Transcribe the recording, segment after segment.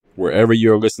Wherever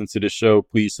you're listening to the show,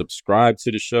 please subscribe to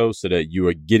the show so that you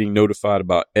are getting notified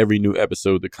about every new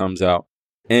episode that comes out,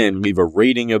 and leave a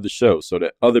rating of the show so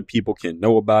that other people can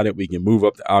know about it. We can move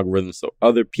up the algorithm so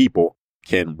other people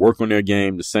can work on their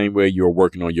game the same way you're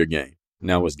working on your game.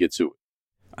 Now let's get to it.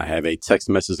 I have a text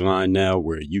message line now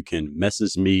where you can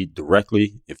message me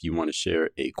directly if you want to share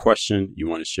a question, you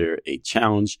want to share a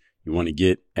challenge, you want to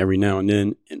get every now and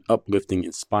then an uplifting,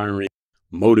 inspiring,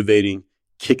 motivating,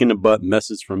 kicking the butt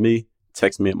message from me.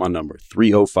 Text me at my number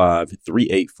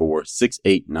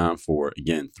 305-384-6894.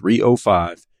 Again,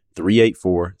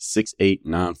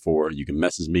 305-384-6894. You can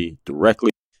message me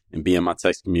directly and be in my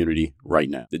text community right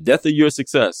now. The death of your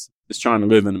success is trying to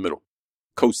live in the middle,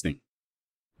 coasting,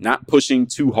 not pushing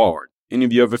too hard. Any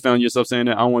of you ever found yourself saying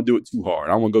that? I don't want to do it too hard.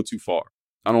 I don't want to go too far.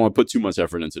 I don't want to put too much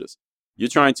effort into this. You're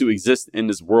trying to exist in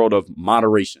this world of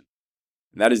moderation.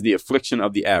 That is the affliction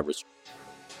of the average.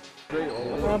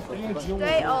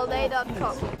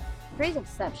 StrayAllDay.com. Pretty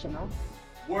exceptional.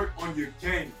 Work on your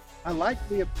game. I like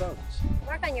the approach.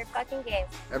 Work on your fucking game.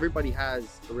 Everybody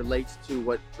relates to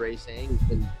what Dre's saying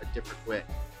in a different way.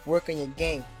 Work on your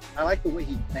game. I like the way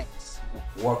he thinks.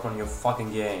 Work on your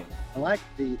fucking game. I like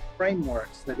the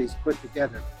frameworks that he's put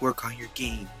together. Work on your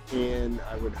game. And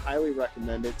I would highly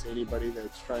recommend it to anybody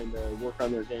that's trying to work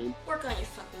on their game. Work on your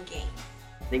fucking game.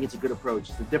 I think it's a good approach.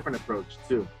 It's a different approach,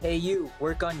 too. Hey, you,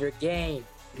 work on your game.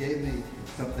 Gave me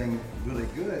something really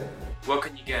good. Work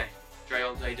on your game.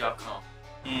 StrayAllDay.com.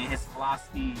 And his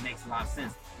philosophy makes a lot of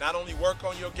sense. Not only work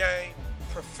on your game,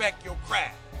 perfect your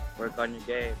craft. Work on your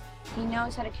game. He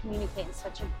knows how to communicate in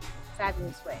such a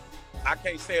fabulous way. I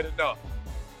can't say it enough.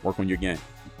 Work on your game.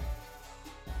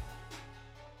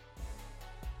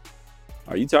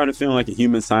 Are you tired of feeling like a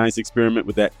human science experiment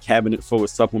with that cabinet full of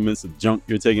supplements of junk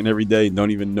you're taking every day and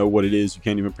don't even know what it is? You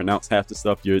can't even pronounce half the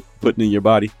stuff you're putting in your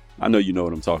body. I know you know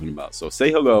what I'm talking about. So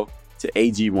say hello to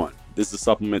AG1. This is a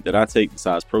supplement that I take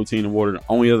besides protein and water. The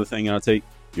only other thing I take,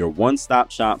 your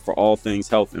one-stop shop for all things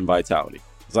health and vitality.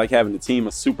 It's like having a team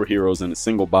of superheroes in a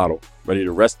single bottle, ready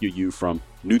to rescue you from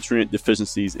nutrient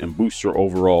deficiencies and boost your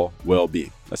overall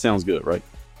well-being. That sounds good, right?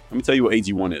 Let me tell you what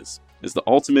AG1 is. It's the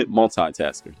ultimate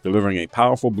multitasker, delivering a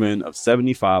powerful blend of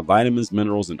 75 vitamins,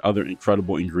 minerals, and other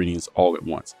incredible ingredients all at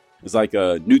once. It's like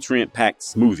a nutrient-packed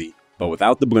smoothie, but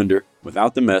without the blender,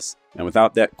 without the mess, and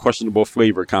without that questionable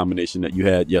flavor combination that you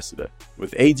had yesterday.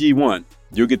 With AG1,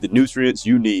 you'll get the nutrients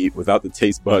you need without the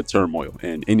taste bud turmoil.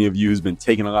 And any of you who's been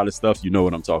taking a lot of stuff, you know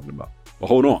what I'm talking about. But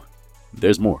hold on,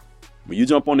 there's more. When you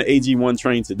jump on the AG1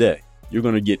 train today, you're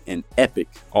going to get an epic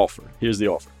offer. Here's the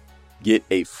offer. Get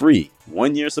a free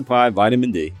 1-year supply of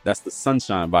vitamin D. That's the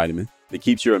sunshine vitamin that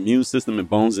keeps your immune system and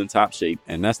bones in top shape.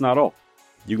 And that's not all.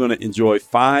 You're going to enjoy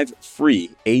 5 free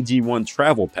AG1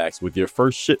 travel packs with your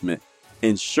first shipment,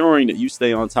 ensuring that you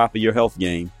stay on top of your health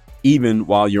game even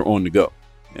while you're on the go.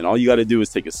 And all you got to do is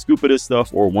take a scoop of this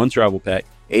stuff or 1 travel pack,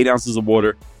 8 ounces of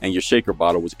water, and your shaker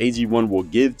bottle, which AG1 will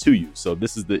give to you. So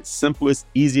this is the simplest,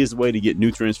 easiest way to get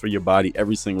nutrients for your body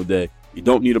every single day. You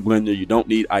don't need a blender. You don't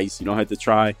need ice. You don't have to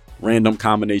try random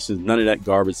combinations. None of that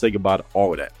garbage. Say goodbye to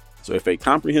all of that. So if a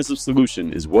comprehensive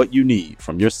solution is what you need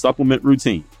from your supplement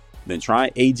routine, then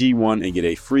try AG1 and get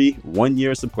a free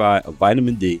 1-year supply of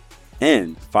vitamin D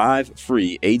and 5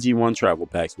 free AG1 travel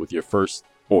packs with your first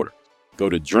order. Go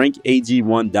to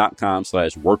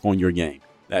drinkag1.com/workonyourgame.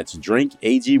 That's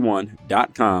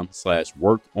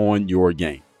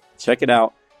drinkag1.com/workonyourgame. Check it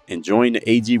out and join the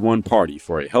AG1 party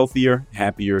for a healthier,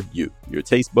 happier you. Your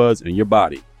taste buds and your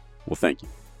body will thank you.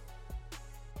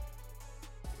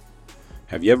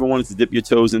 Have you ever wanted to dip your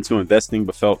toes into investing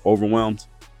but felt overwhelmed?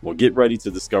 Well, get ready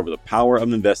to discover the power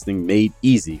of investing made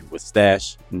easy with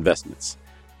Stash Investments.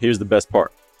 Here's the best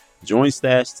part. Join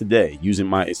Stash today using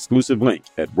my exclusive link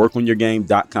at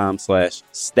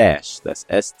workonyourgame.com/stash. That's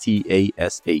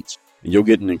STASH. And you'll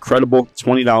get an incredible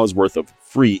 $20 worth of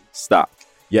free stock.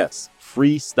 Yes,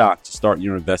 free stock to start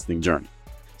your investing journey.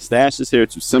 Stash is here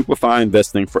to simplify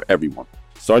investing for everyone.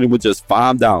 Starting with just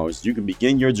 $5, you can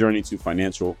begin your journey to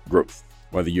financial growth.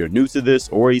 Whether you're new to this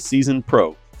or a seasoned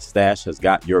pro, Stash has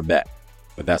got your back.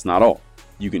 But that's not all.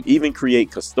 You can even create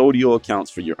custodial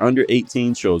accounts for your under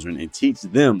 18 children and teach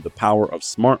them the power of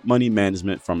smart money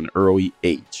management from an early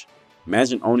age.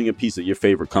 Imagine owning a piece of your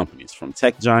favorite companies, from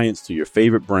tech giants to your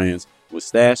favorite brands. With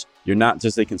Stash, you're not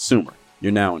just a consumer.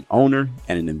 You're now an owner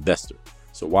and an investor.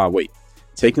 So why wait?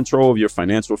 Take control of your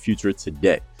financial future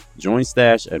today. Join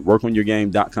Stash at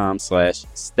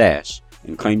workonyourgame.com/stash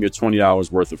and claim your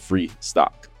 $20 worth of free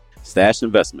stock. Stash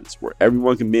Investments, where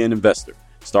everyone can be an investor.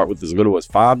 Start with as little as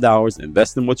 $5,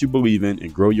 invest in what you believe in,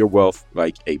 and grow your wealth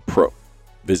like a pro.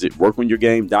 Visit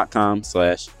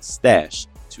workonyourgame.com/stash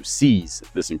to seize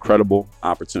this incredible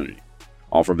opportunity.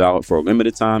 Offer valid for a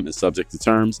limited time and subject to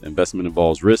terms. Investment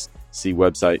involves risk. See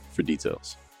website for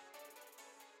details.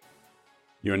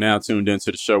 You are now tuned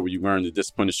into the show where you learn the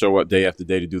discipline to show up day after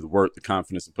day to do the work, the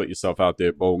confidence to put yourself out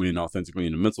there boldly and authentically,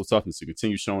 and the mental toughness to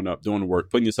continue showing up, doing the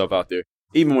work, putting yourself out there,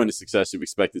 even when the success you've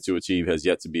expected to achieve has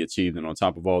yet to be achieved. And on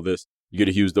top of all this, you get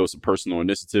a huge dose of personal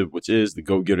initiative, which is the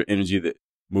go-getter energy that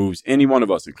moves any one of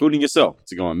us, including yourself,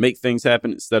 to go and make things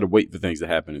happen instead of wait for things to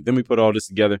happen. And then we put all this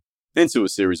together into a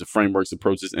series of frameworks,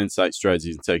 approaches, insights,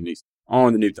 strategies, and techniques all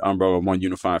underneath the umbrella of one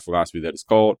unifying philosophy that is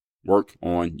called Work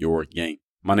on Your Game.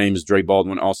 My name is Dre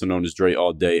Baldwin, also known as Dre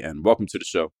All Day, and welcome to the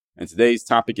show. And today's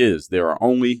topic is there are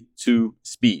only two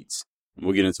speeds. And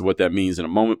we'll get into what that means in a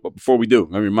moment. But before we do,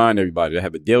 let me remind everybody to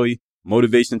have a daily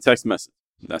motivation text message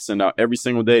that I send out every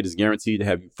single day. It is guaranteed to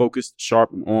have you focused,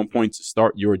 sharp, and on point to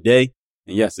start your day.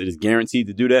 And yes, it is guaranteed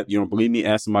to do that. If you don't believe me,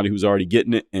 ask somebody who's already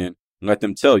getting it and let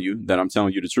them tell you that I'm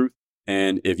telling you the truth.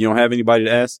 And if you don't have anybody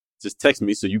to ask, just text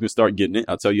me so you can start getting it.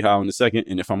 I'll tell you how in a second.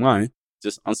 And if I'm lying,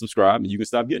 just unsubscribe and you can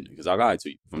stop getting it because I lied to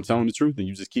you. If I'm telling the truth and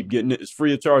you just keep getting it, it's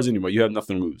free of charge anyway. You have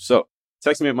nothing to lose. So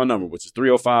text me at my number, which is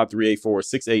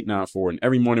 305-384-6894. And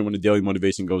every morning when the daily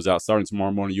motivation goes out, starting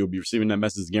tomorrow morning, you'll be receiving that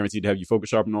message. It's guaranteed to have you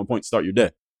focused, sharp, and on point to start your day.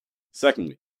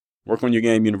 Secondly, Work on Your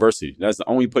Game University. That's the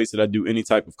only place that I do any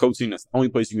type of coaching. That's the only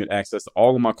place you can get access to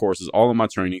all of my courses, all of my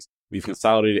trainings. We've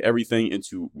consolidated everything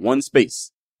into one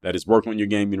space. That is Work on Your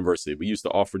Game University. We used to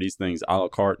offer these things a la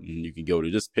carte, and you can go to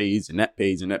this page and that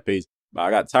page and that page. But I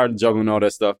got tired of juggling all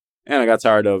that stuff. And I got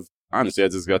tired of, honestly, I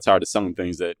just got tired of selling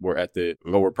things that were at the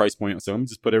lower price point. So let me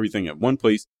just put everything at one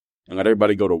place and let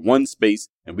everybody go to one space,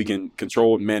 and we can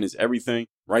control and manage everything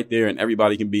right there. And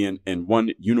everybody can be in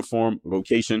one uniform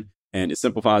location. And it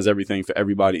simplifies everything for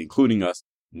everybody, including us.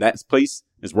 And that place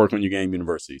is Work on Your Game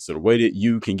University. So the way that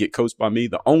you can get coached by me,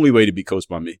 the only way to be coached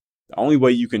by me, the only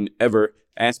way you can ever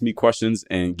ask me questions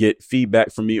and get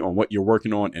feedback from me on what you're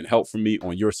working on and help from me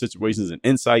on your situations and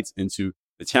insights into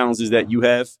the challenges that you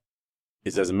have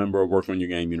is as a member of Work on Your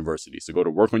Game University. So go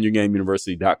to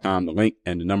workonyourgameuniversity.com, the link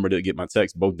and the number to get my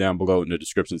text both down below in the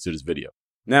description to this video.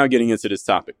 Now getting into this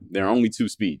topic, there are only two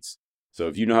speeds. So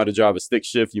if you know how to drive a stick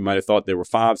shift, you might have thought there were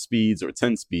 5 speeds or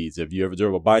 10 speeds. If you ever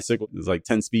drove a bicycle, there's like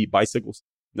 10 speed bicycles.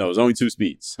 No, there's only 2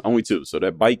 speeds, only 2. So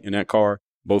that bike and that car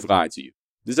both lied to you.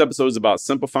 This episode is about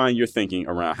simplifying your thinking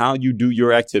around how you do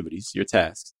your activities, your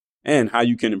tasks, and how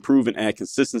you can improve and add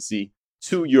consistency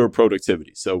to your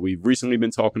productivity. So we've recently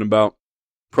been talking about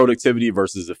productivity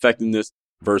versus effectiveness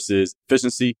versus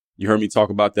efficiency. You heard me talk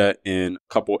about that in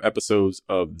a couple episodes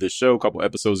of this show. A couple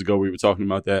episodes ago, we were talking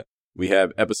about that. We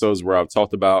have episodes where I've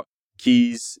talked about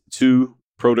keys to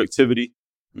productivity.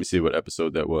 Let me see what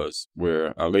episode that was,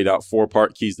 where I laid out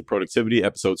 4-part keys to productivity,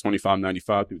 episode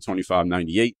 2595 through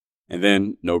 2598. And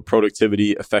then,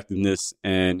 productivity, effectiveness,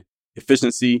 and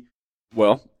efficiency.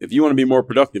 Well, if you want to be more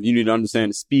productive, you need to understand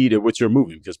the speed at which you're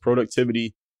moving, because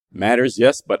productivity matters,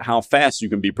 yes, but how fast you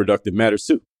can be productive matters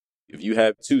too. If you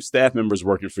have 2 staff members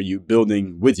working for you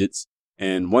building widgets,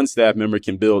 and one staff member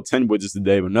can build 10 widgets a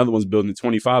day, but another one's building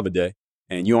 25 a day,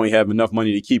 and you only have enough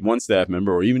money to keep one staff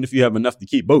member, or even if you have enough to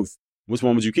keep both, which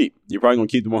one would you keep? You're probably going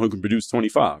to keep the one who can produce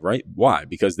 25, right? Why?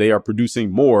 Because they are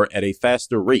producing more at a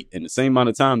faster rate. In the same amount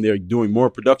of time they're doing more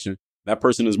production, that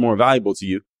person is more valuable to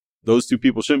you. Those 2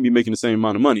 people shouldn't be making the same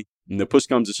amount of money. And the push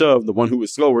comes to shove, the one who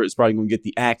is slower is probably going to get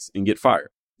the axe and get fired.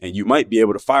 And you might be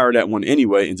able to fire that one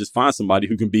anyway and just find somebody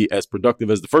who can be as productive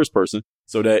as the first person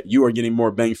so that you are getting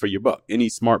more bang for your buck. Any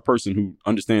smart person who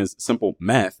understands simple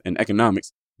math and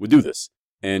economics would do this.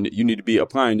 And you need to be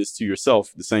applying this to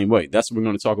yourself the same way. That's what we're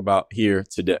going to talk about here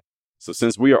today. So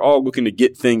since we are all looking to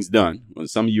get things done,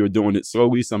 some of you are doing it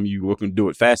slowly, some of you are looking to do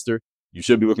it faster. You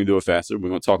should be looking to do it faster. We're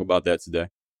going to talk about that today.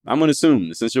 I'm going to assume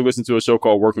that since you're listening to a show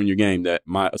called Work on Your Game, that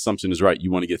my assumption is right.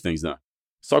 You want to get things done.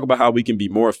 Let's talk about how we can be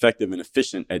more effective and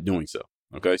efficient at doing so.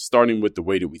 Okay, starting with the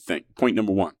way that we think. Point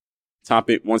number 1.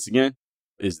 Topic, once again,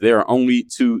 is there are only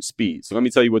 2 speeds. So let me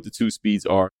tell you what the 2 speeds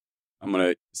are. I'm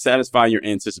going to satisfy your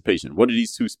anticipation. What are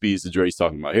these 2 speeds that Dre's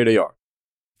talking about? Here they are.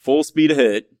 Full speed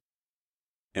ahead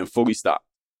and fully stop.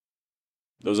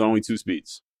 Those are only 2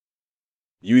 speeds.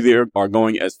 You either are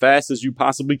going as fast as you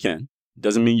possibly can.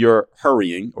 Doesn't mean you're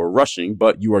hurrying or rushing,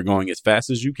 but you are going as fast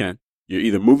as you can. You're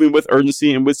either moving with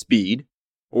urgency and with speed,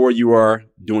 or you are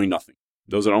doing nothing.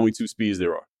 Those are the only 2 speeds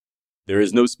there are. There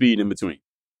is no speed in between.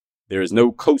 There is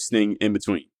no coasting in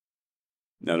between.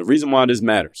 Now, the reason why this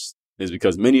matters is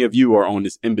because many of you are on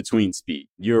this in-between speed.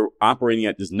 You're operating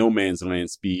at this no man's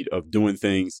land speed of doing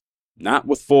things not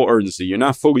with full urgency. You're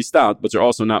not fully stopped, but you're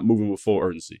also not moving with full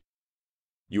urgency.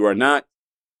 You are not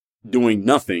doing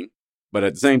nothing, but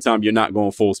at the same time, you're not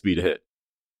going full speed ahead.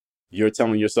 you're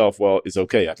telling yourself, well, it's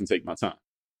okay. I can take my time.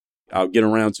 I'll get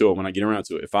around to it when I get around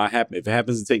to it. If it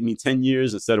happens to take me 10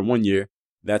 years instead of 1 year,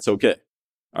 that's okay.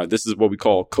 All right, this is what we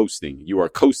call coasting. You are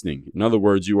coasting. In other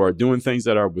words, you are doing things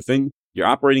that are you're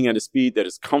operating at a speed that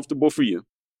is comfortable for you,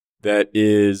 that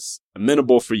is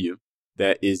amenable for you,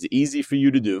 that is easy for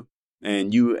you to do.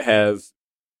 And you have,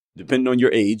 depending on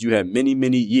your age, you have many,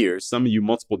 many years, some of you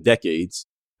multiple decades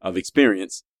of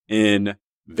experience in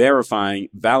verifying,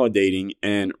 validating,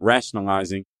 and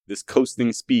rationalizing this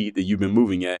coasting speed that you've been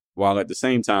moving at, while at the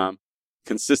same time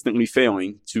consistently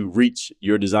failing to reach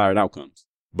your desired outcomes.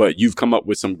 But you've come up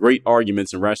with some great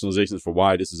arguments and rationalizations for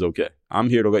why this is okay. I'm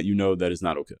here to let you know that it's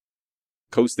not okay.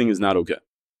 Coasting is not okay.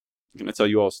 Can I tell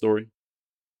you all a story?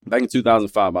 Back in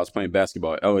 2005, I was playing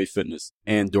basketball at LA Fitness,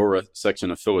 Andorra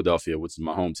section of Philadelphia, which is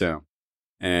my hometown.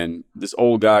 And this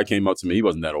old guy came up to me. He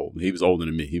wasn't that old. He was older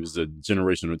than me. He was a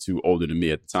generation or two older than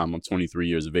me at the time. I'm 23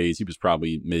 years of age. He was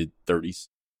probably mid-30s.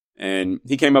 And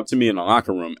he came up to me in the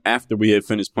locker room after we had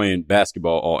finished playing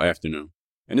basketball all afternoon.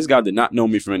 And this guy did not know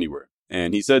me from anywhere.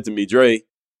 And he said to me, Dre,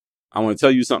 I want to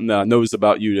tell you something that I noticed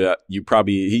about you that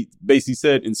he basically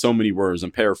said in so many words,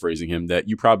 I'm paraphrasing him, that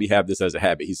you probably have this as a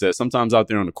habit. He said, sometimes out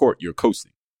there on the court, you're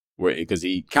coasting. Because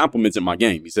he complimented my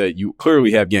game. He said, you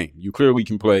clearly have game. You clearly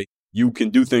can play. You can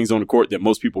do things on the court that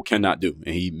most people cannot do.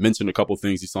 And he mentioned a couple of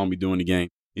things he saw me do in the game.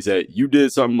 He said, you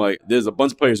did something like, there's a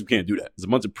bunch of players who can't do that. There's a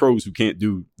bunch of pros who can't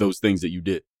do those things that you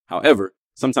did. However,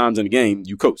 sometimes in the game,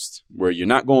 you coast, where you're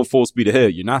not going full speed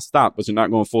ahead. You're not stopped, but you're not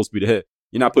going full speed ahead.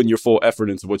 You're not putting your full effort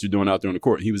into what you're doing out there on the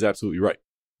court. He was absolutely right.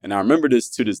 And I remember this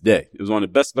to this day. It was one of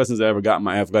the best lessons I ever got in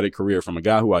my athletic career from a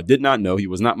guy who I did not know. He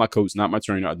was not my coach, not my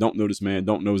trainer. I don't know this man,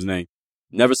 don't know his name.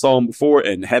 Never saw him before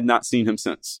and have not seen him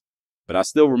since. But I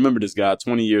still remember this guy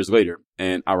 20 years later.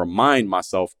 And I remind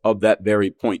myself of that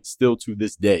very point still to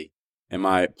this day in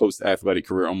my post-athletic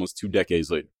career almost 2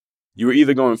 decades later. You are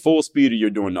either going full speed or you're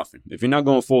doing nothing. If you're not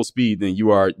going full speed, then you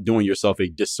are doing yourself a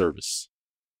disservice.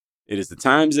 It is the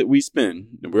times that we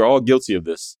spend, and we're all guilty of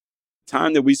this,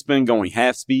 time that we spend going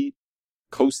half speed,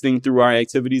 coasting through our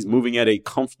activities, moving at a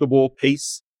comfortable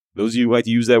pace. Those of you who like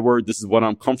to use that word, this is what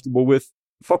I'm comfortable with.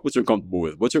 Fuck what you're comfortable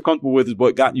with. What you're comfortable with is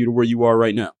what got you to where you are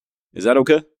right now. Is that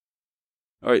okay?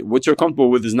 All right. What you're comfortable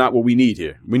with is not what we need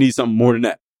here. We need something more than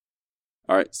that.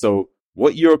 All right. So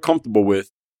what you're comfortable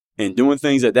with and doing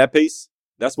things at that pace,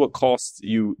 that's what costs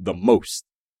you the most.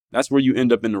 That's where you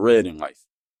end up in the red in life.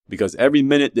 Because every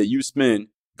minute that you spend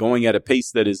going at a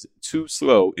pace that is too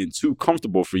slow and too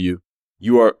comfortable for you,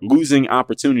 you are losing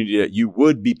opportunity that you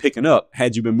would be picking up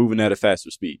had you been moving at a faster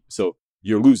speed. So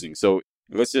you're losing. So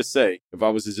let's just say, if I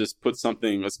was to just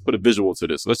let's put a visual to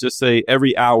this. Let's just say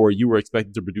every hour you were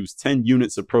expected to produce 10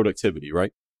 units of productivity,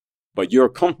 right? But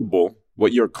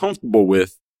what you're comfortable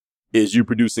with is you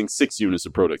producing 6 units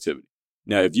of productivity.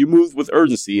 Now, if you move with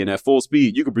urgency and at full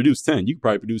speed, you could produce 10. You could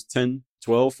probably produce 10,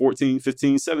 12, 14,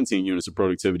 15, 17 units of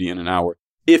productivity in an hour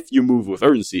if you move with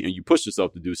urgency and you push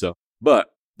yourself to do so. But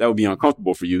that would be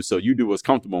uncomfortable for you. So you do what's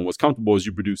comfortable. And what's comfortable is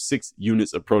you produce 6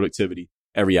 units of productivity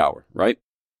every hour, right?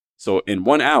 So in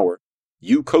 1 hour,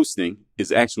 you coasting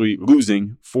is actually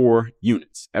losing 4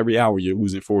 units. Every hour, you're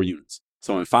losing 4 units.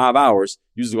 So in 5 hours,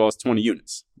 you just lost 20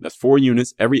 units. That's 4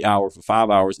 units every hour for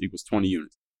 5 hours equals 20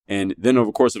 units. And then over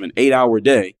the course of an 8-hour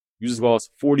day, you just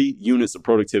lost 40 units of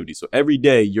productivity. So every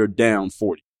day you're down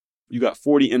 40. You got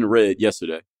 40 in the red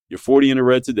yesterday. You're 40 in the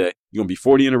red today. You're going to be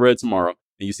 40 in the red tomorrow.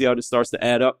 And you see how this starts to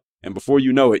add up? And before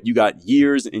you know it, you got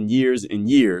years and years and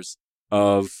years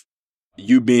of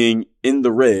you being in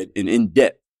the red and in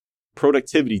debt,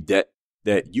 productivity debt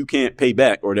that you can't pay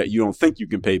back or that you don't think you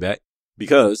can pay back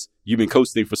because you've been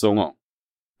coasting for so long.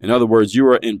 In other words, you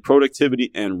are in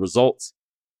productivity and results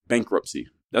bankruptcy.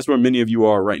 That's where many of you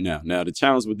are right now. Now, the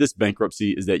challenge with this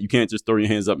bankruptcy is that you can't just throw your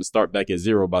hands up and start back at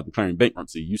zero by declaring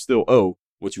bankruptcy. You still owe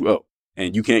what you owe.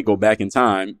 And you can't go back in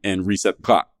time and reset the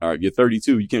clock. All right, you're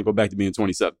 32. You can't go back to being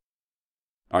 27.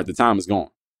 All right, the time is gone.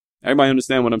 Everybody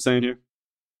understand what I'm saying here?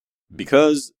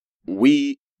 Because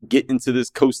we get into this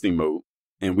coasting mode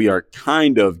and we are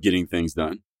kind of getting things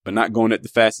done, but not going at the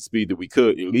fastest speed that we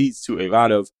could, it leads to a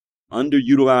lot of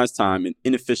underutilized time and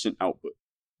inefficient output.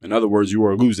 In other words, you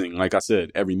are losing, like I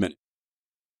said, every minute.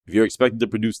 If you're expected to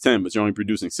produce 10, but you're only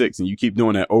producing 6, and you keep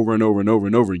doing that over and over and over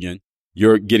and over again,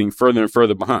 you're getting further and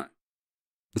further behind.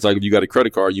 It's like if you got a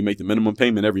credit card, you make the minimum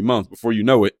payment every month. Before you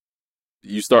know it,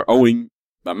 you start owing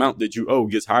the amount that you owe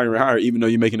gets higher and higher, even though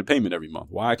you're making a payment every month.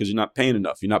 Why? Because you're not paying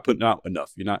enough. You're not putting out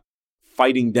enough. You're not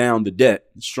fighting down the debt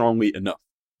strongly enough.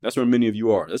 That's where many of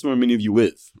you are. That's where many of you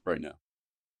live right now.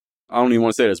 I don't even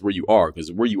want to say that's where you are,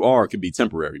 because where you are could be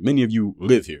temporary. Many of you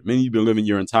live here. Many of you have been living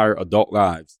your entire adult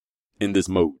lives in this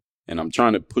mode. and I'm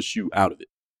trying to push you out of it.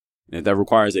 And if that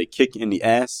requires a kick in the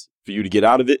ass for you to get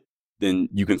out of it, then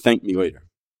you can thank me later.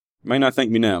 You might not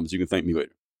thank me now, but you can thank me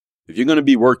later. If you're going to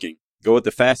be working, go at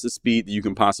the fastest speed that you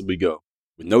can possibly go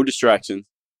with no distractions,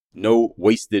 no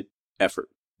wasted effort.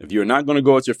 If you're not going to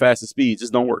go at your fastest speed,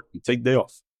 just don't work. Take the day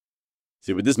off.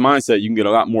 See, with this mindset, you can get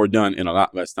a lot more done in a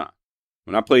lot less time.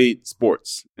 When I played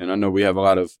sports, and I know we have a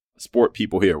lot of sport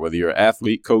people here, whether you're an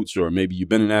athlete, coach, or maybe you've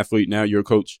been an athlete, now you're a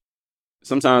coach.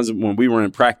 Sometimes when we were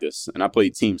in practice, and I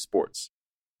played team sports,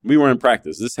 we were in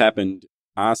practice.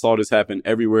 I saw this happen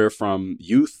everywhere from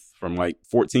youth, from like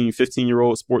 14,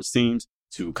 15-year-old sports teams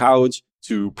to college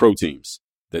to pro teams.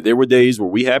 That there were days where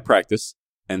we had practice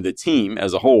and the team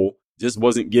as a whole just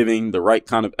wasn't giving the right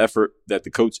kind of effort that the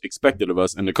coach expected of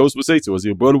us. And the coach would say to us,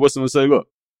 he'll blow the whistle and say, look,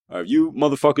 if you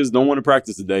motherfuckers don't want to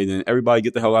practice today, then everybody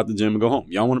get the hell out the gym and go home.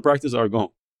 Y'all want to practice? All right, go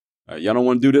home. Y'all don't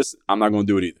want to do this? I'm not going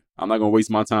to do it either. I'm not going to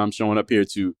waste my time showing up here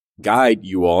to guide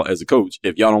you all as a coach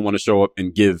if y'all don't want to show up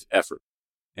and give effort.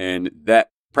 And that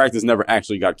practice never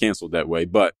actually got canceled that way,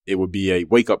 but it would be a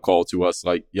wake-up call to us,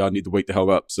 like, y'all need to wake the hell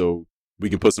up so we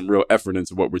can put some real effort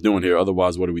into what we're doing here.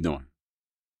 Otherwise, what are we doing?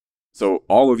 So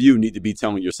all of you need to be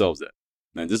telling yourselves that.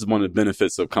 And this is one of the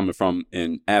benefits of coming from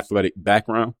an athletic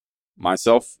background.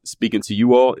 Myself speaking to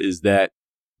you all is that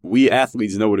we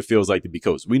athletes know what it feels like to be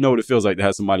coached. We know what it feels like to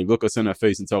have somebody look us in our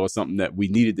face and tell us something that we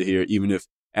needed to hear, even if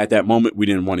at that moment we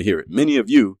didn't want to hear it. Many of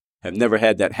you have never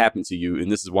had that happen to you,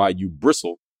 and this is why you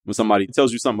bristle when somebody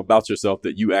tells you something about yourself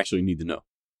that you actually need to know.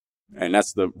 And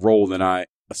that's the role that I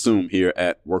assume here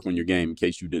at Work on Your Game, in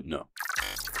case you didn't know.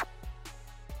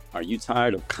 Are you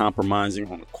tired of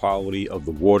compromising on the quality of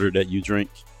the water that you drink?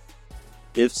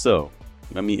 If so,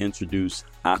 let me introduce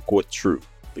AquaTrue,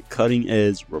 the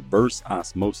cutting-edge reverse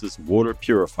osmosis water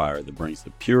purifier that brings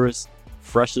the purest,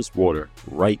 freshest water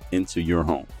right into your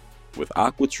home. With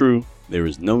AquaTrue, there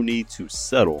is no need to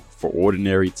settle for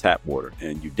ordinary tap water,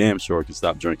 and you damn sure can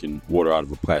stop drinking water out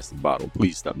of a plastic bottle.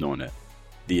 Please stop doing that.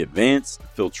 The advanced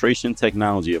filtration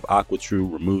technology of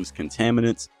AquaTrue removes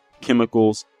contaminants,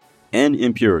 chemicals, and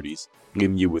impurities,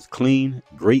 leaving you with clean,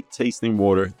 great-tasting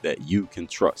water that you can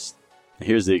trust. And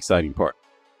here's the exciting part.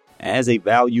 As a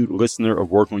valued listener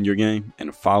of Work on Your Game and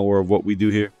a follower of what we do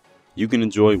here, you can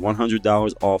enjoy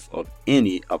 $100 off of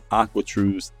any of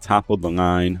AquaTrue's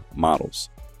top-of-the-line models.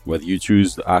 Whether you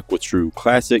choose the AquaTrue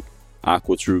Classic,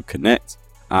 AquaTrue Connect,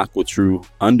 AquaTrue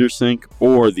Undersink,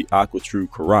 or the AquaTrue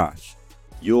Garage,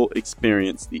 you'll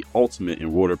experience the ultimate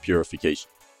in water purification.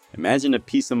 Imagine the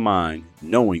peace of mind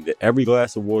knowing that every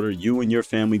glass of water you and your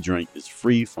family drink is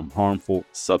free from harmful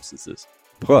substances.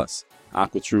 Plus,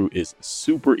 AquaTrue is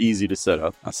super easy to set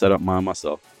up. I set up mine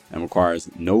myself and requires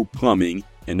no plumbing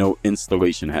and no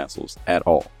installation hassles at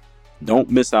all. Don't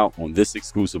miss out on this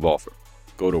exclusive offer.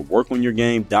 Go to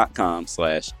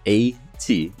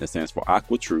workonyourgame.com/AT, that stands for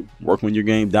AquaTrue,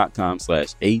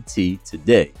 workonyourgame.com/AT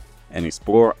today and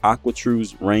explore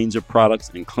AquaTrue's range of products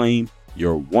and claim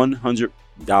your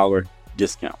 $100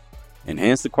 discount.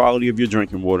 Enhance the quality of your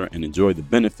drinking water and enjoy the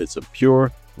benefits of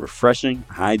pure, refreshing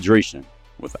hydration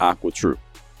with AquaTrue.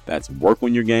 That's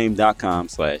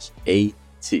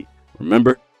workonyourgame.com/AT.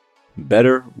 Remember,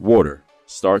 better water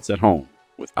starts at home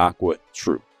with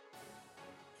AquaTrue.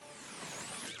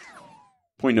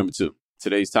 Point number 2.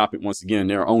 Today's topic, once again,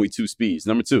 there are only 2 speeds.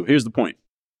 Number 2, here's the point.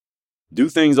 Do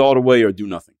things all the way or do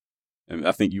nothing. And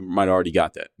I think you might have already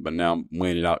got that, but now I'm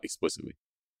laying it out explicitly.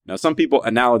 Now, some people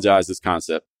analogize this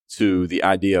concept to the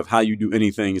idea of how you do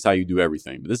anything is how you do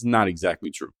everything. But this is not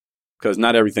exactly true because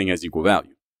not everything has equal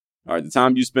value. All right, the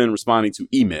time you spend responding to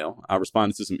email, I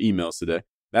responded to some emails today.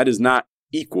 That is not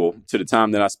equal to the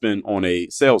time that I spend on a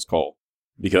sales call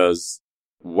because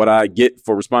what I get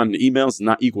for responding to emails is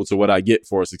not equal to what I get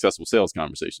for a successful sales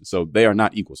conversation. So they are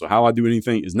not equal. So how I do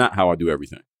anything is not how I do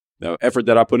everything. The effort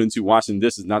that I put into watching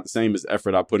this is not the same as the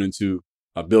effort I put into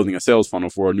building a sales funnel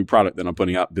for a new product that I'm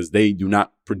putting out because they do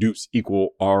not produce equal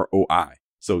ROI.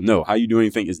 So no, how you do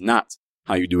anything is not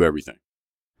how you do everything.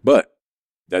 But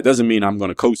that doesn't mean I'm going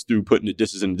to coast through putting the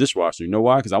dishes in the dishwasher. You know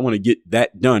why? Because I want to get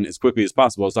that done as quickly as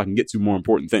possible so I can get to more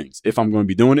important things. If I'm going to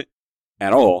be doing it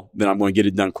at all, then I'm going to get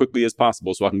it done quickly as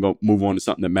possible so I can go move on to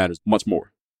something that matters much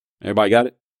more. Everybody got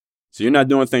it? So you're not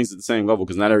doing things at the same level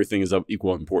because not everything is of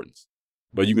equal importance.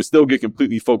 But you can still get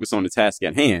completely focused on the task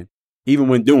at hand, even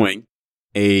when doing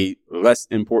a less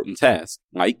important task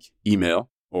like email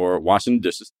or washing the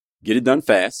dishes. Get it done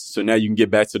fast. So now you can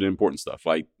get back to the important stuff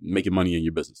like making money in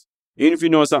your business. Even if you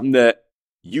know something that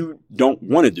you don't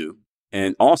want to do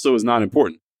and also is not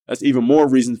important, that's even more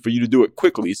reason for you to do it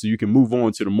quickly so you can move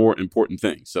on to the more important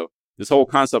things. So this whole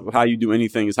concept of how you do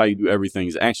anything is how you do everything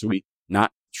is actually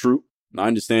not true. I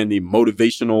understand the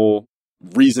motivational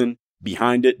reason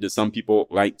behind it that some people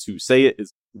like to say it.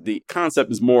 The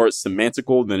concept is more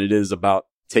semantical than it is about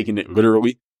taking it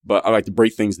literally. But I like to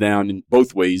break things down in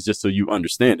both ways just so you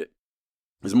understand it.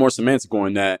 It's more semantical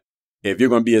in that if you're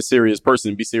going to be a serious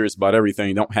person, be serious about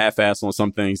everything. Don't half-ass on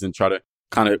some things and try to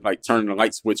kind of like turn the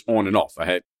light switch on and off. I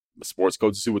had sports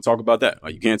coaches who would talk about that.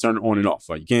 Like, you can't turn it on and off.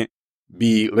 Like, you can't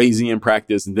be lazy in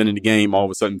practice and then in the game all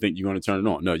of a sudden think you're going to turn it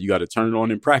on. No, you got to turn it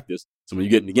on in practice. So when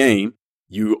you get in the game,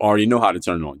 you already know how to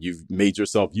turn it on. You've made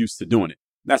yourself used to doing it.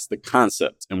 That's the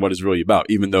concept and what it's really about,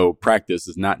 even though practice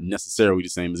is not necessarily the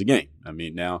same as a game. I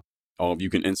mean, now all of you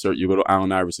can insert your little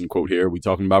Allen Iverson quote here. We're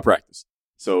talking about practice.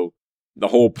 So the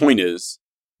whole point is,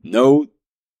 know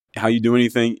how you do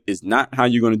anything is not how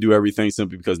you're going to do everything,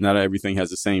 simply because not everything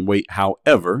has the same weight.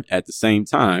 However, at the same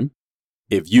time,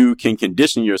 if you can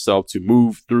condition yourself to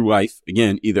move through life,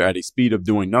 again, either at a speed of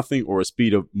doing nothing or a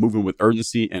speed of moving with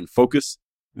urgency and focus,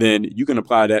 then you can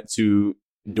apply that to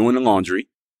doing the laundry,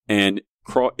 and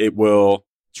it will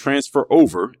transfer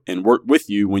over and work with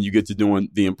you when you get to doing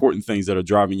the important things that are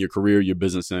driving your career, your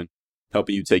business, and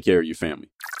helping you take care of your family.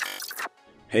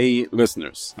 Hey,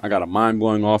 listeners, I got a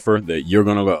mind-blowing offer that you're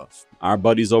going to love. Our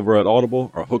buddies over at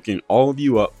Audible are hooking all of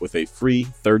you up with a free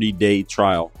 30-day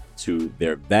trial to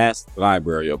their vast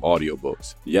library of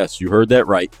audiobooks. Yes, you heard that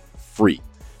right, free.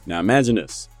 Now imagine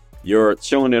this. You're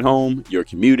chilling at home, you're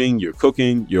commuting, you're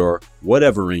cooking, you're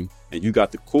whatevering, and you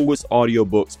got the coolest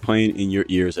audiobooks playing in your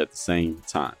ears at the same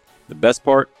time. The best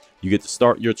part, you get to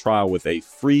start your trial with a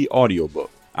free audiobook.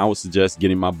 I would suggest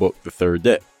getting my book The Third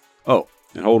Day. Oh,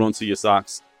 and hold on to your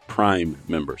socks, Prime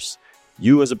members.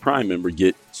 You as a Prime member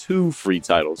get 2 free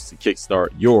titles to kickstart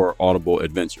your Audible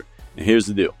adventure. And here's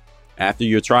the deal. After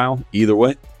your trial, either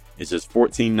way, it's just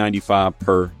 $14.95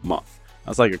 per month.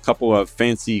 That's like a couple of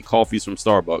fancy coffees from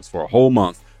Starbucks for a whole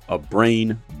month of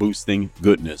brain-boosting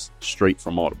goodness straight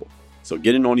from Audible. So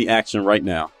get in on the action right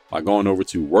now by going over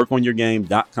to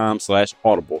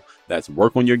workonyourgame.com/audible. That's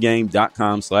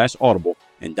workonyourgame.com/audible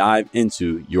and dive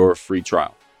into your free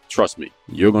trial. Trust me,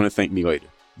 you're going to thank me later.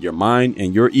 Your mind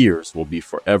and your ears will be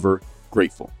forever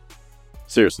grateful.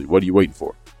 Seriously, what are you waiting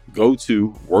for? Go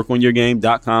to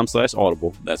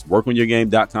workonyourgame.com/audible. That's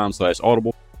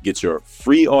workonyourgame.com/audible. Get your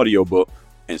free audiobook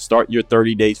and start your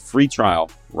 30 days free trial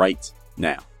right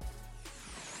now.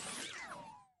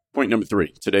 Point number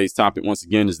 3. Today's topic, once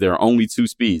again, is there are only 2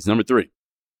 speeds. Number 3.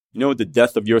 You know what the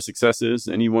death of your success is?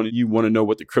 Anyone of you want to know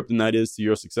what the kryptonite is to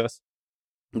your success?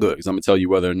 Good, because I'm going to tell you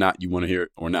whether or not you want to hear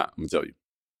it or not. I'm going to tell you.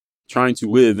 Trying to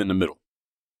live in the middle.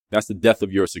 That's the death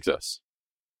of your success.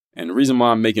 And the reason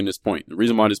why I'm making this point, the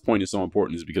reason why this point is so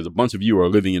important is because a bunch of you are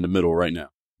living in the middle right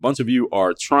now. A bunch of you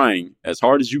are trying as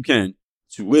hard as you can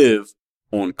to live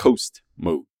on coast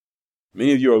mode.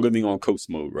 Many of you are living on coast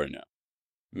mode right now.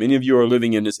 Many of you are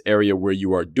living in this area where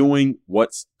you are doing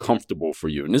what's comfortable for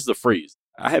you. And this is a phrase.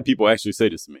 I had people actually say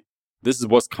this to me. This is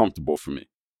what's comfortable for me.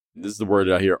 This is the word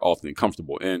that I hear often,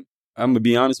 comfortable. And I'm going to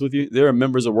be honest with you. There are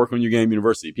members of Work on Your Game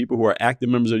University, people who are active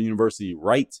members of the university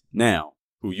right now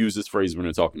who use this phrase when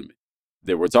they're talking to me.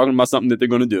 They were talking about something that they're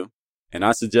going to do. And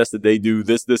I suggest that they do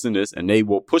this, this, and this, and they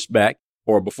will push back.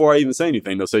 Or before I even say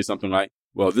anything, they'll say something like,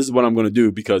 well, this is what I'm going to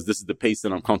do because this is the pace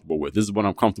that I'm comfortable with. This is what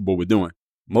I'm comfortable with doing.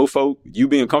 Mofo, you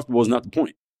being comfortable is not the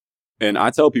point. And I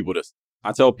tell people this.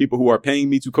 I tell people who are paying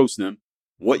me to coach them,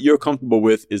 what you're comfortable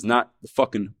with is not the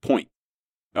fucking point.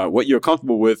 What you're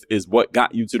comfortable with is what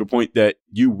got you to the point that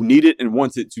you needed and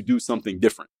wanted to do something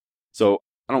different. So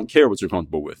I don't care what you're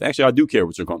comfortable with. Actually, I do care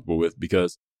what you're comfortable with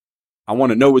because I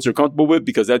want to know what you're comfortable with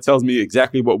because that tells me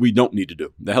exactly what we don't need to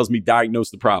do. That helps me diagnose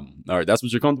the problem. All right, that's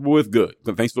what you're comfortable with? Good.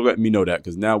 Thanks for letting me know that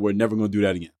because now we're never going to do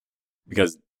that again.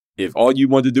 Because if all you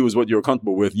want to do is what you're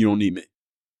comfortable with, you don't need me.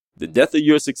 The death of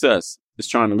your success is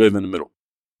trying to live in the middle.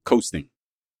 Coasting.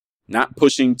 Not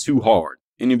pushing too hard.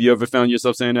 Any of you ever found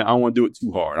yourself saying that? I don't want to do it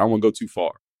too hard. I don't want to go too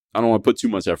far. I don't want to put too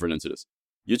much effort into this.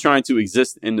 You're trying to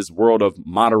exist in this world of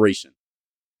moderation.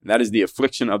 That is the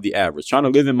affliction of the average. Trying to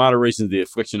live in moderation is the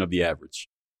affliction of the average.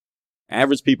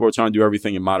 Average people are trying to do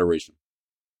everything in moderation.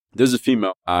 There's a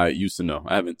female I used to know.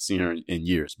 I haven't seen her in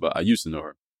years, but I used to know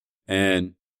her.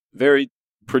 And very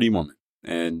pretty woman.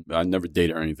 And I never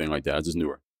dated her or anything like that. I just knew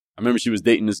her. I remember she was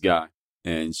dating this guy.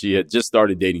 And she had just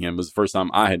started dating him. It was the first time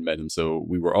I had met him. So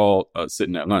we were all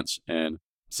sitting at lunch. And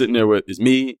sitting there with, it's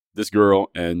me, this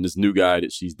girl, and this new guy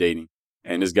that she's dating.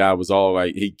 And this guy was all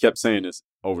like, he kept saying this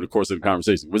over the course of the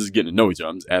conversation. We're just getting to know each other.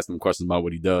 I'm just asking him questions about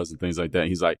what he does and things like that. And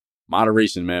he's like,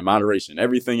 moderation, man, moderation.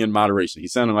 Everything in moderation. He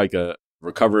sounded like a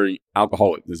recovering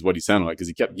alcoholic is what he sounded like because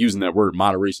he kept using that word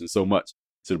moderation so much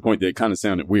to the point that it kind of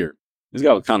sounded weird. This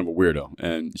guy was kind of a weirdo.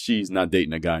 And she's not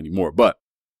dating that guy anymore. But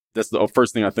That's the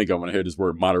first thing I think of when I hear this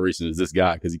word moderation is this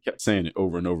guy, because he kept saying it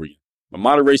over and over again. But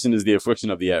moderation is the affliction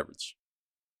of the average.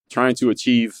 Trying to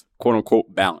achieve, quote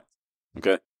unquote, balance.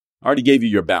 Okay? I already gave you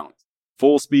your balance.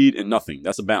 Full speed and nothing.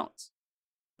 That's a balance.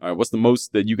 All right. What's the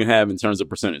most that you can have in terms of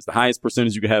percentage? The highest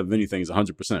percentage you can have of anything is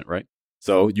 100%, right?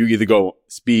 So you either go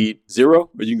speed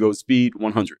 0 or you can go speed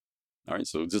 100. All right.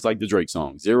 So just like the Drake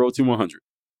song, 0 to 100.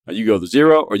 You go to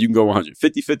 0 or you can go 100.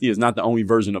 50-50 is not the only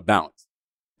version of balance.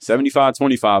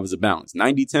 75-25 is a balance.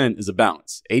 90-10 is a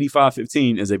balance.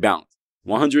 85-15 is a balance.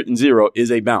 100 and 0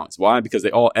 is a balance. Why? Because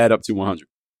they all add up to 100.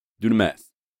 Do the math.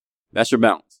 That's your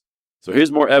balance. So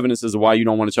here's more evidence as to why you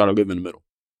don't want to try to live in the middle.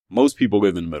 Most people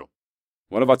live in the middle.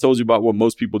 What have I told you about what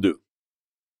most people do?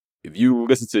 If you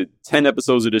listen to 10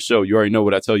 episodes of this show, you already know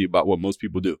what I tell you about what most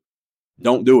people do.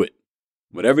 Don't do it.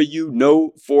 Whatever you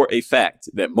know for a fact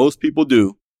that most people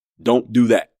do, don't do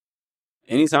that.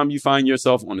 Anytime you find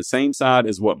yourself on the same side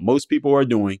as what most people are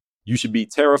doing, you should be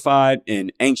terrified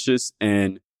and anxious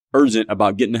and urgent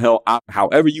about getting the hell out.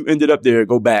 However you ended up there,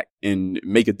 go back and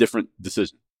make a different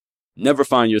decision. Never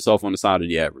find yourself on the side of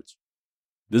the average.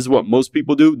 This is what most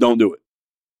people do. Don't do it.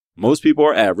 Most people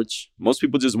are average. Most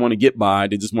people just want to get by.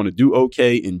 They just want to do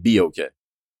okay and be okay.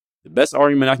 The best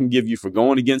argument I can give you for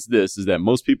going against this is that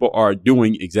most people are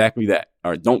doing exactly that.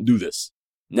 All right, don't do this.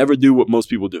 Never do what most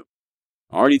people do.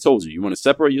 I already told you, you want to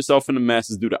separate yourself from the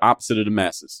masses, do the opposite of the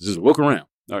masses. Just look around.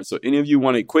 All right, so any of you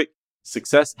want a quick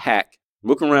success hack,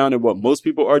 look around at what most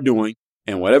people are doing,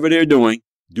 and whatever they're doing,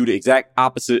 do the exact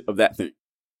opposite of that thing.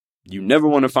 You never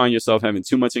want to find yourself having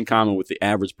too much in common with the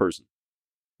average person.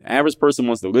 The average person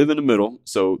wants to live in the middle,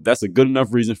 so that's a good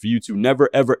enough reason for you to never,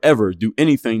 ever, ever do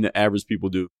anything that average people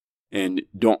do, and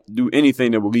don't do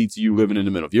anything that will lead to you living in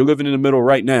the middle. If you're living in the middle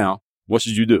right now, what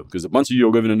should you do? Because a bunch of you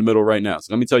are living in the middle right now.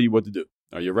 So let me tell you what to do.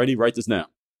 Are you ready? Write this down.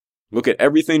 Look at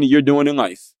everything that you're doing in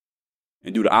life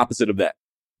and do the opposite of that.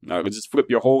 Now, just flip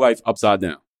your whole life upside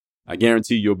down. I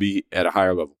guarantee you'll be at a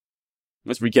higher level.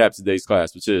 Let's recap today's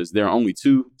class, which is there are only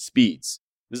 2 speeds.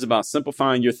 This is about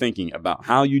simplifying your thinking about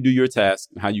how you do your task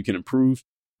and how you can improve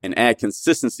and add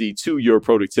consistency to your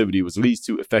productivity, which leads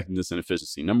to effectiveness and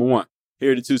efficiency. Number 1,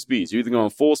 here are the 2 speeds. You're either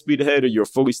going full speed ahead or you're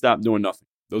fully stopped doing nothing.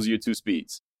 Those are your 2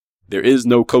 speeds. There is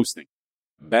no coasting.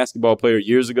 A basketball player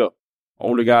years ago,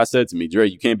 older guy said to me, Dre,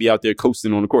 you can't be out there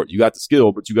coasting on the court. You got the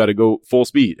skill, but you got to go full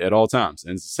speed at all times.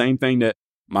 And it's the same thing that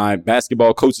my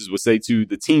basketball coaches would say to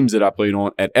the teams that I played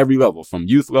on at every level, from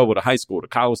youth level to high school to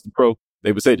college to pro.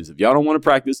 They would say this: if y'all don't want to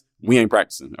practice, we ain't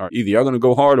practicing. Or either y'all going to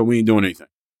go hard or we ain't doing anything.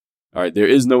 All right. There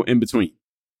is no in between.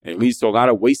 It leads to a lot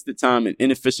of wasted time and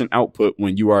inefficient output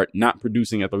when you are not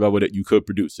producing at the level that you could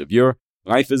produce. If your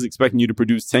life is expecting you to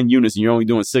produce 10 units and you're only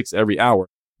doing 6 every hour,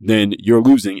 then you're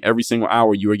losing every single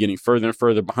hour. You are getting further and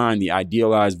further behind the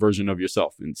idealized version of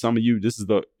yourself. And some of you, this is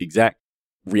the exact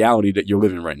reality that you're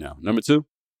living right now. Number 2,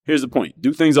 here's the point.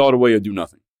 Do things all the way or do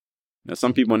nothing. Now,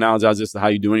 some people analogize this to how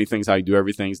you do anything, how you do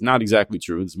everything. It's not exactly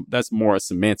true. That's more a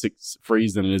semantics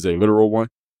phrase than it is a literal one.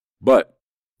 But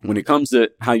when it comes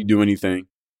to how you do anything,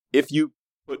 if you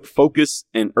put focus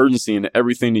and urgency into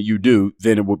everything that you do,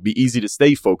 then it would be easy to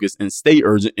stay focused and stay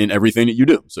urgent in everything that you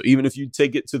do. So even if you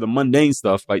take it to the mundane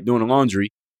stuff, like doing the laundry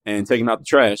and taking out the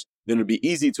trash, then it'll be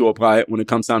easy to apply it when it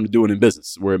comes time to do it in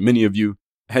business, where many of you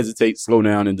hesitate, slow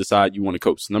down, and decide you want to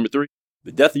coast. Number 3,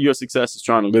 the death of your success is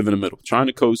trying to live in the middle, trying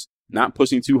to coast, not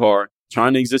pushing too hard,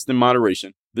 trying to exist in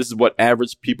moderation. This is what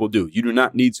average people do. You do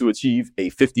not need to achieve a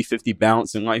 50-50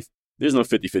 balance in life. There's no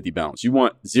 50-50 balance. You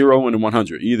want 0 and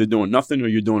 100. You're either doing nothing or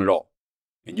you're doing it all.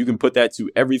 And you can put that to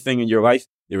everything in your life.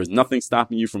 There is nothing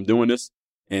stopping you from doing this.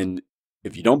 And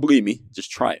if you don't believe me,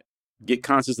 just try it. Get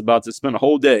conscious about this. Spend a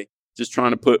whole day just trying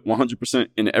to put 100%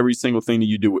 in every single thing that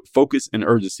you do with focus and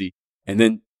urgency. And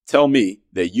then tell me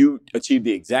that you achieved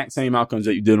the exact same outcomes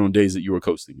that you did on days that you were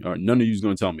coasting. All right, none of you is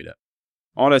going to tell me that.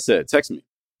 All that said, text me.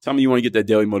 Tell me you want to get that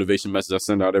daily motivation message I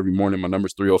send out every morning. My number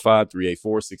is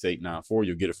 305-384-6894.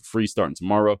 You'll get it for free starting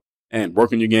tomorrow. And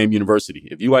Work on Your Game University.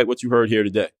 If you like what you heard here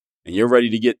today and you're ready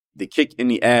to get the kick in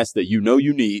the ass that you know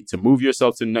you need to move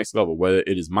yourself to the next level, whether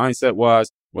it is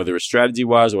mindset-wise, whether it's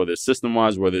strategy-wise, whether it's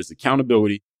system-wise, whether it's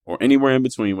accountability, or anywhere in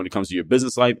between when it comes to your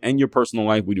business life and your personal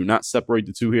life, we do not separate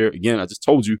the two here. Again, I just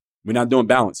told you, we're not doing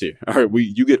balance here. All right,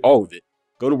 you get all of it.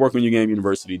 Go to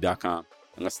workonyourgameuniversity.com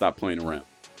and let's stop playing around.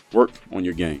 Work on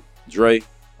your game. Dre,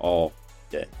 all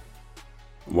day.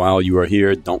 While you are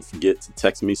here, don't forget to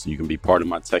text me so you can be part of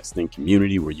my texting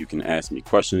community where you can ask me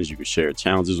questions. You can share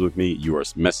challenges with me. You are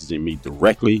messaging me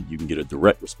directly. You can get a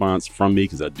direct response from me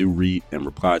because I do read and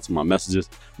reply to my messages.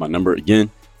 My number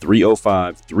again,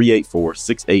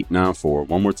 305-384-6894.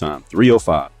 One more time,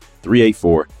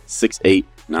 305-384-6894.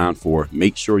 8894.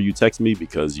 Make sure you text me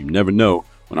because you never know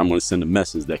when I'm going to send a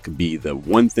message that could be the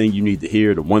one thing you need to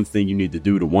hear, the one thing you need to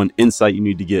do, the one insight you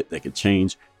need to get that could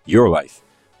change your life.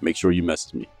 Make sure you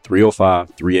message me.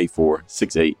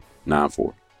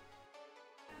 305-384-6894.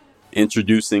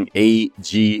 Introducing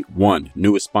AG1,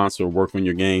 newest sponsor of Work on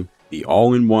Your Game, the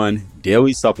all-in-one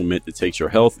daily supplement that takes your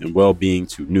health and well-being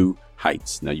to new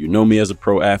heights. Now, you know me as a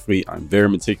pro athlete. I'm very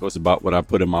meticulous about what I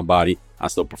put in my body. I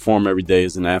still perform every day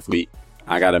as an athlete.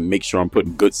 I got to make sure I'm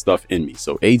putting good stuff in me.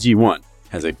 So AG1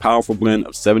 has a powerful blend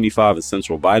of 75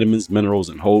 essential vitamins, minerals,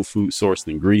 and whole food sourced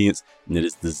ingredients, and it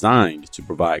is designed to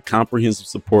provide comprehensive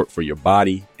support for your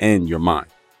body and your mind.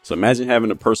 So imagine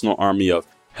having a personal army of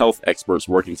health experts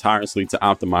working tirelessly to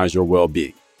optimize your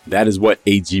well-being. That is what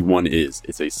AG1 is.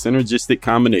 It's a synergistic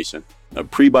combination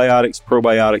of prebiotics,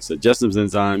 probiotics, digestive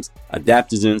enzymes,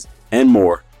 adaptogens, and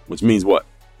more, which means what?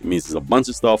 It means there's a bunch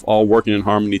of stuff all working in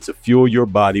harmony to fuel your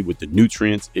body with the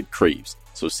nutrients it craves.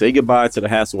 So say goodbye to the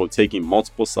hassle of taking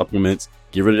multiple supplements,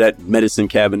 get rid of that medicine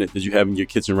cabinet that you have in your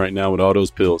kitchen right now with all those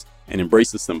pills, and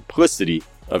embrace the simplicity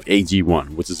of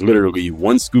AG1, which is literally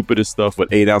one scoop of this stuff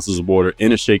with 8 ounces of water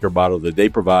in a shaker bottle that they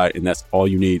provide, and that's all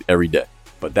you need every day.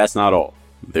 But that's not all.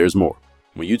 There's more.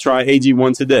 When you try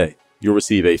AG1 today, you'll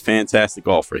receive a fantastic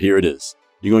offer. Here it is.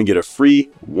 You're going to get a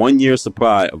free 1-year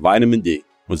supply of vitamin D,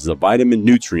 which is a vital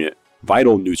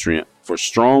nutrient for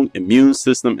strong immune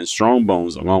system and strong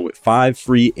bones, along with 5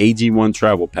 free AG1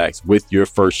 travel packs with your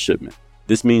first shipment.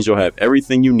 This means you'll have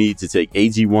everything you need to take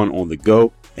AG1 on the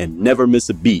go and never miss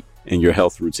a beat in your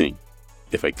health routine.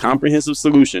 If a comprehensive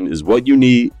solution is what you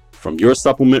need from your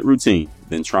supplement routine,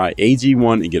 then try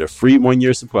AG1 and get a free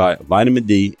 1-year supply of vitamin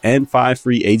D and 5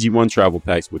 free AG1 travel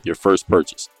packs with your first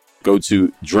purchase. Go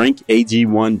to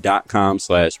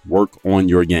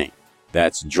drinkag1.com/workonyourgame.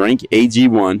 That's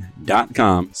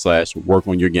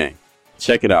drinkag1.com/workonyourgame.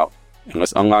 Check it out and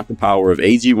let's unlock the power of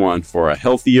AG1 for a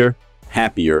healthier,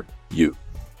 happier you.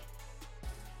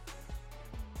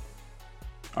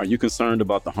 Are you concerned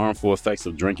about the harmful effects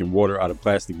of drinking water out of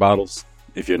plastic bottles?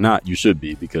 If you're not, you should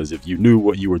be, because if you knew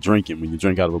what you were drinking when you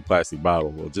drink out of a plastic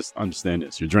bottle, well, just understand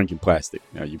this. You're drinking plastic.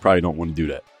 Now, you probably don't want to do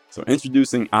that. So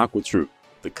introducing AquaTru,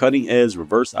 the cutting-edge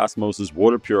reverse osmosis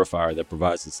water purifier that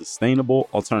provides a sustainable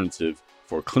alternative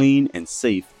for clean and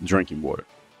safe drinking water.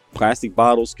 Plastic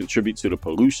bottles contribute to the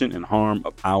pollution and harm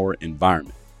of our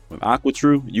environment. With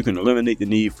AquaTru, you can eliminate the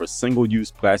need for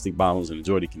single-use plastic bottles and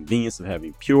enjoy the convenience of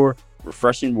having pure,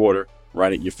 refreshing water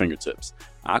right at your fingertips.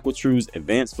 AquaTru's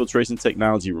advanced filtration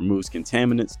technology removes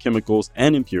contaminants, chemicals,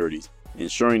 and impurities,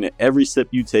 ensuring that every sip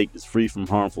you take is free from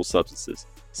harmful substances.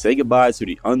 Say goodbye to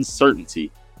the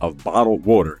uncertainty of bottled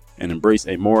water and embrace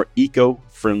a more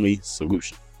eco-friendly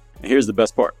solution. And here's the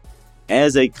best part.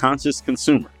 As a conscious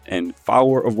consumer and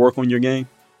follower of Work on Your Game,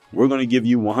 we're going to give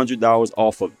you $100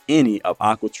 off of any of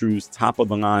AquaTru's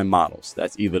top-of-the-line models.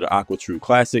 That's either the AquaTru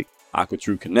Classic,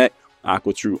 AquaTru Connect,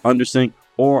 AquaTru Undersink,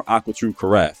 or AquaTru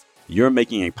Carafe. You're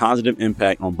making a positive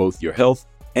impact on both your health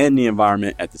and the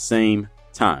environment at the same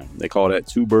time. They call that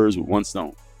 2 birds with 1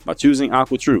 stone. By choosing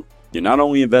AquaTru, you're not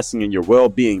only investing in your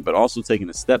well-being, but also taking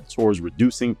a step towards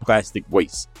reducing plastic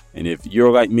waste. And if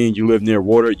you're like me and you live near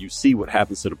water, you see what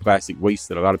happens to the plastic waste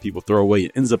that a lot of people throw away.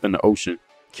 It ends up in the ocean,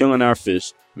 killing our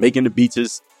fish, making the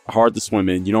beaches hard to swim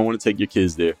in. You don't want to take your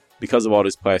kids there because of all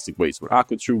this plastic waste. With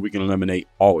AquaTru, we can eliminate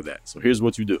all of that. So here's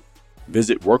what you do.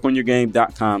 Visit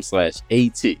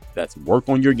workonyourgame.com/AT. That's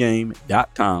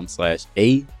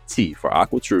workonyourgame.com/AT for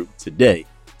AquaTru today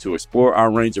to explore our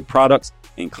range of products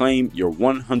and claim your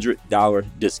 $100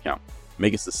 discount.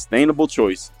 Make a sustainable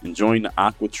choice and join the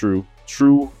AquaTru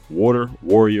True Water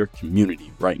Warrior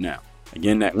community right now.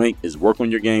 Again, that link is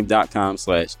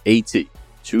workonyourgame.com/AT.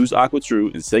 Choose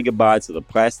AquaTru and say goodbye to the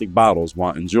plastic bottles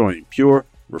while enjoying pure,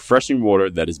 refreshing water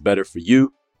that is better for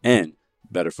you and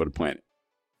better for the planet.